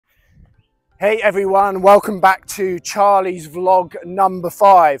Hey everyone, welcome back to Charlie's vlog number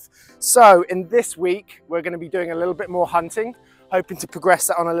 5. So in this week, we're going to be doing a little bit more hunting, hoping to progress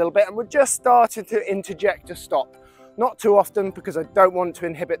that on a little bit. And we're just starting to interject a stop. Not too often because I don't want to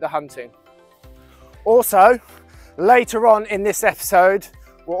inhibit the hunting. Also, later on in this episode,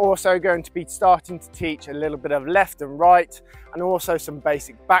 we're also going to be starting to teach a little bit of left and right, and also some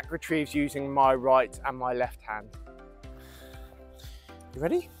basic back retrieves using my right and my left hand. You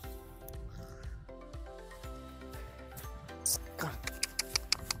ready?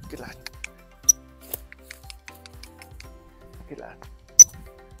 Good lad. Good lad.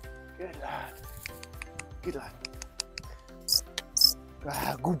 Good lad. Good lad.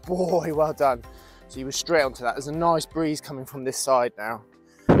 Ah, good boy, well done. So you were straight onto that. There's a nice breeze coming from this side now.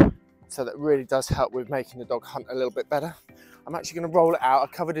 So that really does help with making the dog hunt a little bit better. I'm actually going to roll it out. I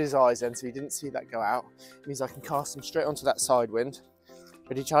covered his eyes then so he didn't see that go out. It means I can cast him straight onto that side wind.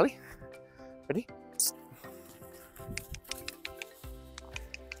 Ready, Charlie? Ready?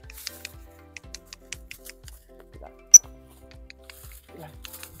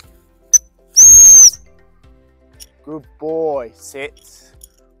 Good boy, sit.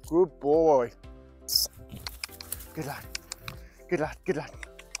 Good boy. Good lad, good lad, good lad.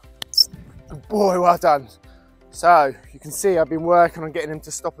 Good boy, well done. So, you can see I've been working on getting him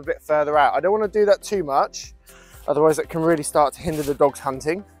to stop a bit further out. I don't want to do that too much, otherwise it can really start to hinder the dog's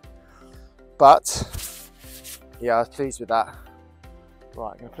hunting. But, yeah, I was pleased with that.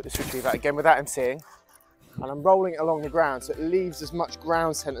 Right, I'm going to put this retriever out again without him seeing. And I'm rolling it along the ground so it leaves as much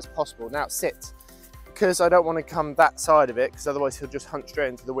ground scent as possible. Now, sit. Because I don't want to come that side of it, because otherwise he'll just hunt straight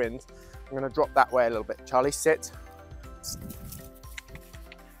into the wind, I'm going to drop that way a little bit. Charlie, sit.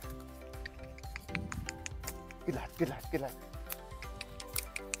 Good lad, good lad, good lad.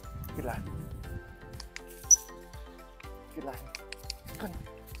 Good lad. Good lad. Good lad.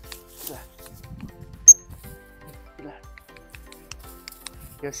 Good lad. Good lad.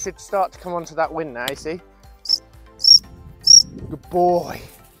 You should start to come onto that wind now, you see? Good boy.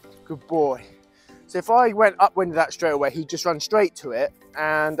 Good boy. So if I went upwind of that straight away, he'd just run straight to it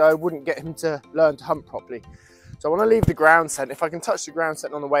and I wouldn't get him to learn to hunt properly. So I want to leave the ground scent. If I can touch the ground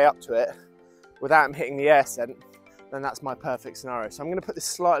scent on the way up to it without him hitting the air scent, then that's my perfect scenario. So I'm going to put this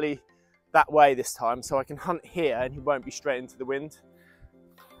slightly that way this time so I can hunt here and he won't be straight into the wind.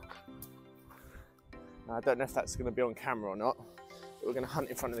 Now, I don't know if that's going to be on camera or not, but we're going to hunt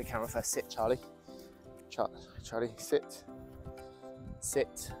in front of the camera first. Sit, Charlie. Charlie, sit.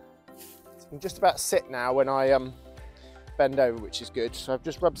 Sit. I can just about sit now when I bend over, which is good. So I've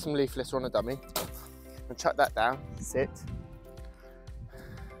just rubbed some leaf litter on a dummy and chuck that down. Sit.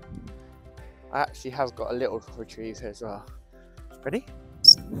 I actually have got a little retrieve here as well. Ready?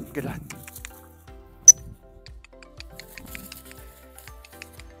 Good lad.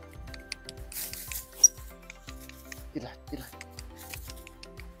 Good lad, good lad.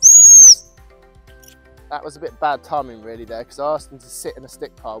 That was a bit bad timing really there, because I asked him to sit in a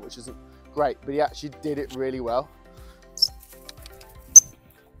stick pile, which isn't great, but he actually did it really well.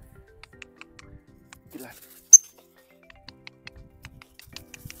 Good lad.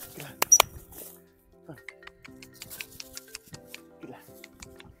 Good lad. Come on. Good lad.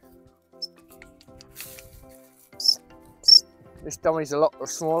 This dummy's a lot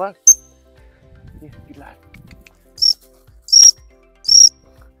smaller. Yeah, good lad.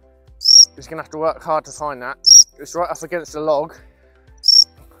 He's gonna have to work hard to find that. It's right up against the log.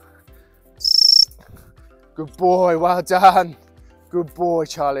 Good boy, well done. Good boy,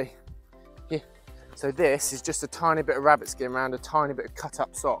 Charlie. Here. So this is just a tiny bit of rabbit skin around a tiny bit of cut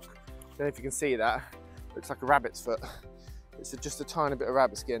up sock. I don't know if you can see that. Looks like a rabbit's foot. It's just a tiny bit of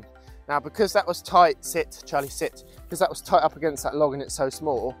rabbit skin. Now, because that was tight, sit, Charlie, sit. Because that was tight up against that log and it's so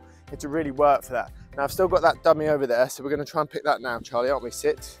small, it had to really work for that. Now, I've still got that dummy over there, so we're gonna try and pick that now, Charlie, aren't we?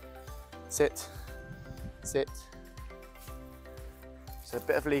 Sit, sit, sit. So a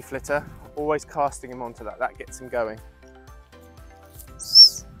bit of leaf litter, always casting him onto that, that gets him going.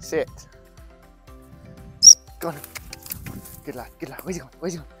 Sit. Go on. Good lad, good lad. Where's he going?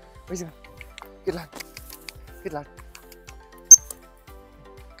 Where's he going? Where's he going? Good lad. Good lad.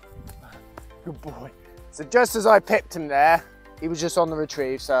 Good boy. So just as I pipped him there, he was just on the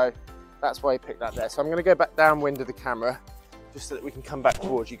retrieve, so that's why he picked that there. So I'm going to go back downwind of the camera, just so that we can come back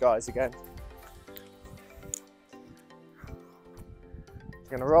towards you guys again.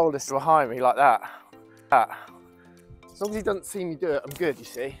 I'm going to roll this behind me like that. As long as he doesn't see me do it, I'm good, you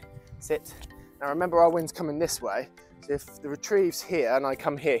see. Sit. Now remember, our wind's coming this way, so if the retrieve's here and I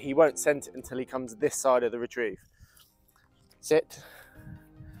come here, he won't scent it until he comes this side of the retrieve. Sit.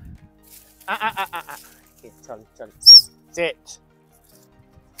 Here, Charlie. Sit.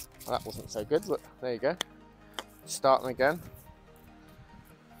 Well, that wasn't so good. Look, there you go. Starting again.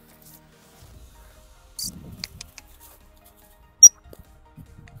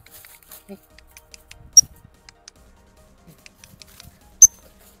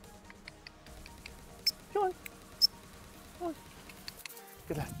 Come on. Come on.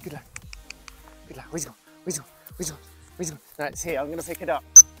 Good lad, good lad. Good lad. Where's he gone? Where's he gone? Where's he gone? Where's he gone? Right, it's here. I'm going to pick it up.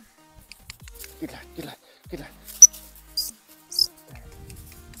 Good lad, good lad, good lad.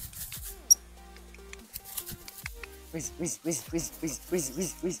 Whiz.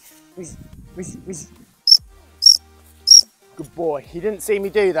 Good boy. He didn't see me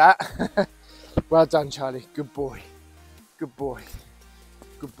do that. Well done, Charlie. Good boy. Good boy.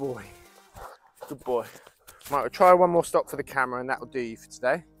 Good boy. Good boy. Right, we'll try one more stop for the camera and that'll do you for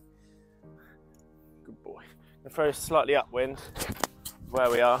today. Good boy. I'm going to throw slightly upwind where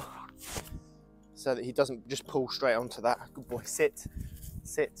we are so that he doesn't just pull straight onto that. Good boy. Sit.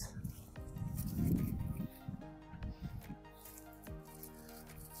 Sit.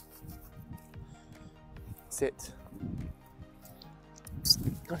 Sit.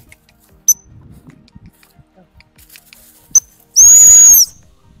 Go.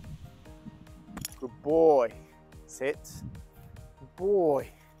 Good boy. Sit. Good boy.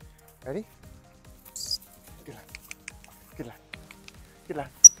 Ready? Good lad. Good lad. Good lad.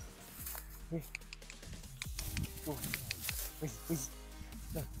 Go on. Wheezy.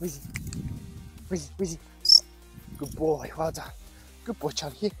 No, wheezy. Wheezy. Good boy. Well done. Good boy,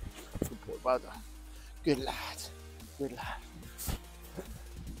 Charlie. Here. Good boy. Well done. Good lad. Good lad.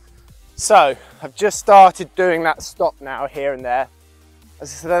 So, I've just started doing that stop now, here and there.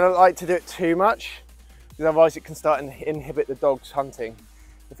 As I said, I don't like to do it too much, because otherwise it can start to inhibit the dog's hunting.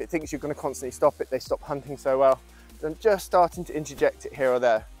 If it thinks you're going to constantly stop it, they stop hunting so well. So I'm just starting to interject it here or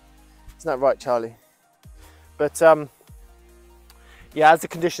there. Isn't that right, Charlie? But yeah, as the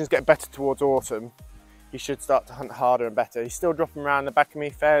conditions get better towards autumn, he should start to hunt harder and better. He's still dropping around the back of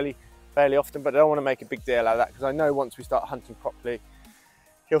me fairly often, but I don't want to make a big deal out of that, because I know once we start hunting properly,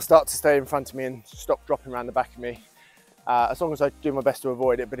 he'll start to stay in front of me and stop dropping around the back of me. As long as I do my best to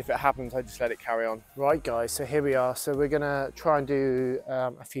avoid it, but if it happens, I just let it carry on. Right guys, so here we are. So we're gonna try and do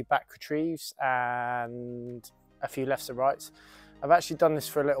a few back retrieves and a few lefts and rights. I've actually done this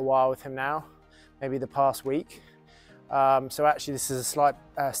for a little while with him now, maybe the past week. So actually this is a slight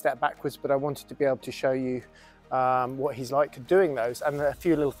step backwards, but I wanted to be able to show you what he's like doing those and a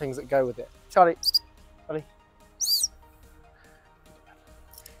few little things that go with it. Charlie.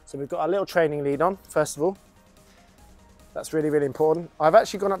 So we've got our little training lead on, first of all. That's really, really important. I've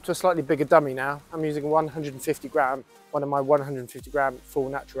actually gone up to a slightly bigger dummy now. I'm using 150 gram, one of my 150 gram full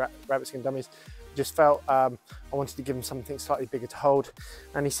natural rabbit skin dummies. Just felt I wanted to give him something slightly bigger to hold,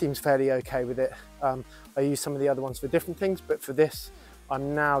 and he seems fairly okay with it. I use some of the other ones for different things, but for this,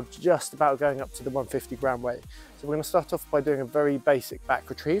 I'm now just about going up to the 150 gram weight. So we're gonna start off by doing a very basic back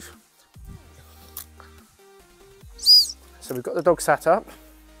retrieve. So we've got the dog sat up.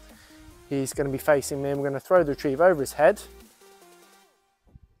 He's going to be facing me, and we're going to throw the retrieve over his head.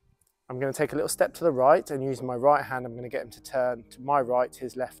 I'm going to take a little step to the right, and using my right hand, I'm going to get him to turn to my right,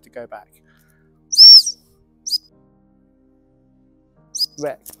 his left to go back.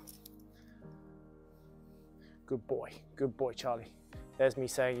 Rec. Good boy, Charlie. There's me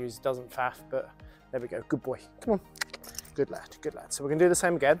saying he doesn't faff, but there we go, good boy. Come on, good lad, good lad. So we're going to do the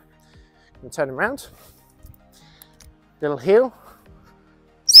same again. I'm going to turn him around, little heel.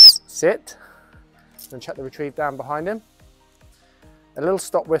 Sit, and chuck the retrieve down behind him. A little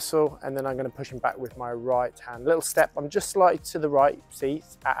stop whistle, and then I'm going to push him back with my right hand. Little step, I'm just slightly to the right, see,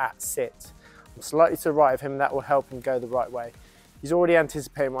 at sit. I'm slightly to the right of him, and that will help him go the right way. He's already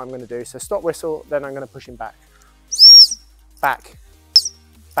anticipating what I'm going to do, so stop whistle, then I'm going to push him back. Back.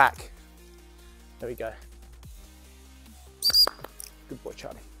 There we go. Good boy,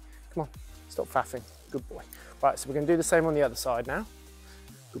 Charlie. Come on, stop faffing, good boy. Right, so we're going to do the same on the other side now.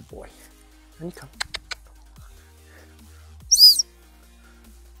 Good boy. And you come.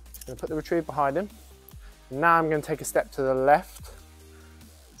 I'm going to put the retrieve behind him. Now I'm going to take a step to the left.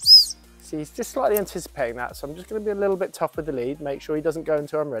 See, he's just slightly anticipating that, so I'm just going to be a little bit tough with the lead, make sure he doesn't go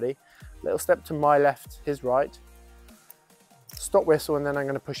until I'm ready. Little step to my left, his right. Stop whistle, and then I'm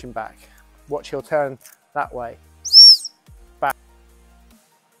going to push him back. Watch, he'll turn that way.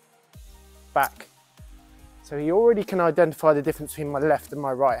 Back. So he already can identify the difference between my left and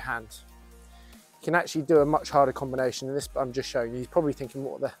my right hand. He can actually do a much harder combination than this, but I'm just showing you. He's probably thinking,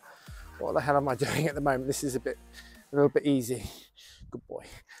 what the hell am I doing at the moment? This is a little bit easy. Good boy.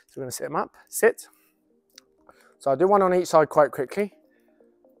 So we're going to sit him up. Sit. So I'll do one on each side quite quickly.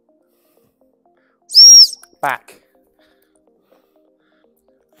 Back.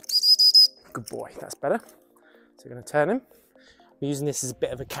 Good boy, that's better. So we're going to turn him. I'm using this as a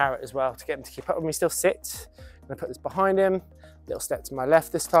bit of a carrot as well to get him to keep up with me. Still sit. I'm going to put this behind him. Little step to my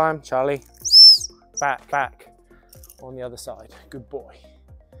left this time. Charlie, back, back on the other side. Good boy.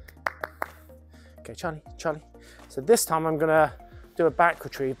 Okay, Charlie, Charlie. So this time I'm going to do a back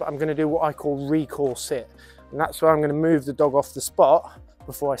retrieve, but I'm going to do what I call recall sit. And that's where I'm going to move the dog off the spot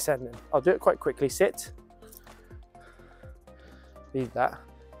before I send him. I'll do it quite quickly. Sit. Leave that.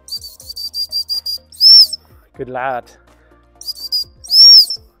 Good lad.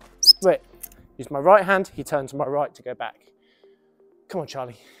 Split. Use my right hand, he turns to my right to go back. Come on,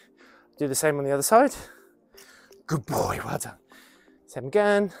 Charlie. Do the same on the other side. Good boy, well done. Same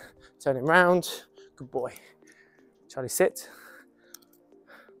again, turn him round. Good boy. Charlie, sit.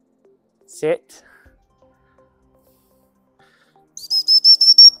 Sit.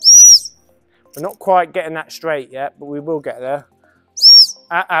 We're not quite getting that straight yet, but we will get there.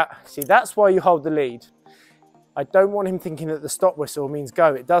 See, that's why you hold the lead. I don't want him thinking that the stop whistle means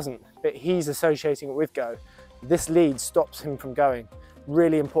go. It doesn't, but he's associating it with go. This lead stops him from going.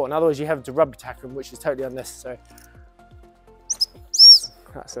 Really important. Otherwise, you have to rubber tackle him, which is totally unnecessary.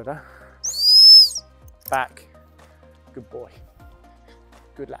 That's it. Back. Good boy.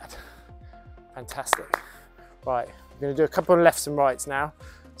 Good lad. Fantastic. Right, I'm going to do a couple of lefts and rights now.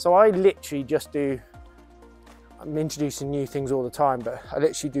 So I literally just do, I'm introducing new things all the time, but I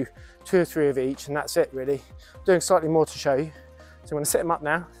literally do 2 or 3 of each, and that's it really. I'm doing slightly more to show you. So I'm going to sit him up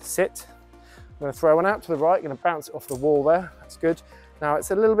now, sit. I'm going to throw one out to the right, I'm going to bounce it off the wall there, that's good. Now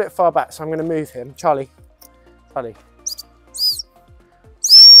it's a little bit far back, so I'm going to move him. Charlie, Charlie.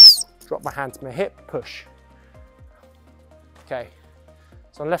 Drop my hand to my hip, push. Okay,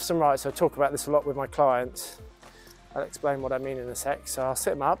 so on lefts and rights, I talk about this a lot with my clients. I'll explain what I mean in a sec. So I'll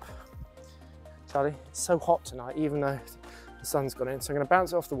sit him up. Charlie, it's so hot tonight, even though the sun's gone in. So I'm going to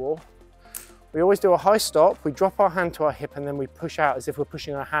bounce it off the wall. We always do a high stop. We drop our hand to our hip and then we push out as if we're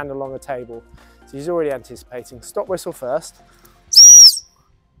pushing our hand along a table. So he's already anticipating. Stop whistle first.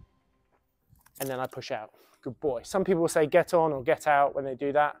 And then I push out. Good boy. Some people will say get on or get out when they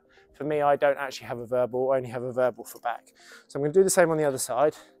do that. For me, I don't actually have a verbal. I only have a verbal for back. So I'm going to do the same on the other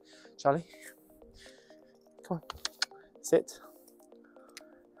side. Charlie, come on. Sit.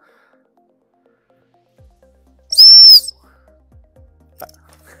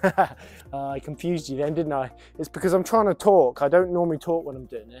 I confused you then, didn't I? It's because I'm trying to talk. I don't normally talk when I'm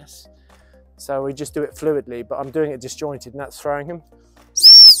doing this. So we just do it fluidly, but I'm doing it disjointed, and that's throwing him.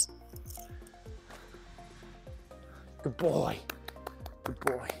 Good boy. Good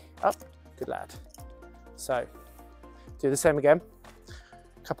boy. Up. Good lad. So, do the same again.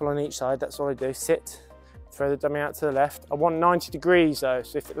 A couple on each side, that's all I do. Sit. Throw the dummy out to the left. I want 90 degrees though,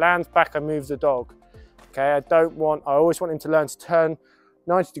 so if it lands back, I move the dog. Okay, I always want him to learn to turn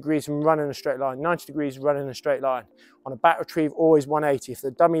 90 degrees and run in a straight line. 90 degrees, run in a straight line. On a back retrieve, always 180. If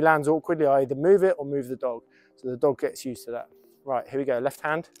the dummy lands awkwardly, I either move it or move the dog. So the dog gets used to that. Right, here we go, left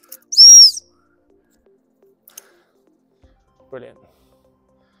hand. Brilliant.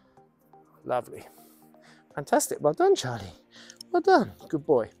 Lovely. Fantastic, well done, Charlie. Well done, good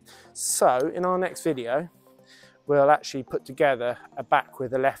boy. So in our next video, we'll actually put together a back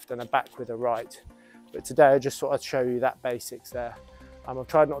with a left and a back with a right. But today I just thought I'd show you that basics there. I've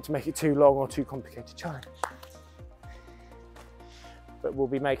tried not to make it too long or too complicated, Charlie. But we'll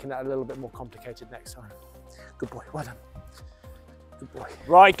be making that a little bit more complicated next time. Good boy, well done. Good boy.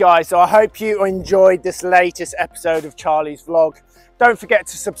 Right guys, so I hope you enjoyed this latest episode of Charlie's vlog. Don't forget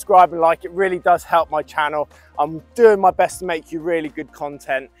to subscribe and like, it really does help my channel. I'm doing my best to make you really good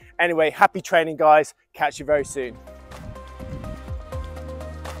content. Anyway, happy training guys, catch you very soon.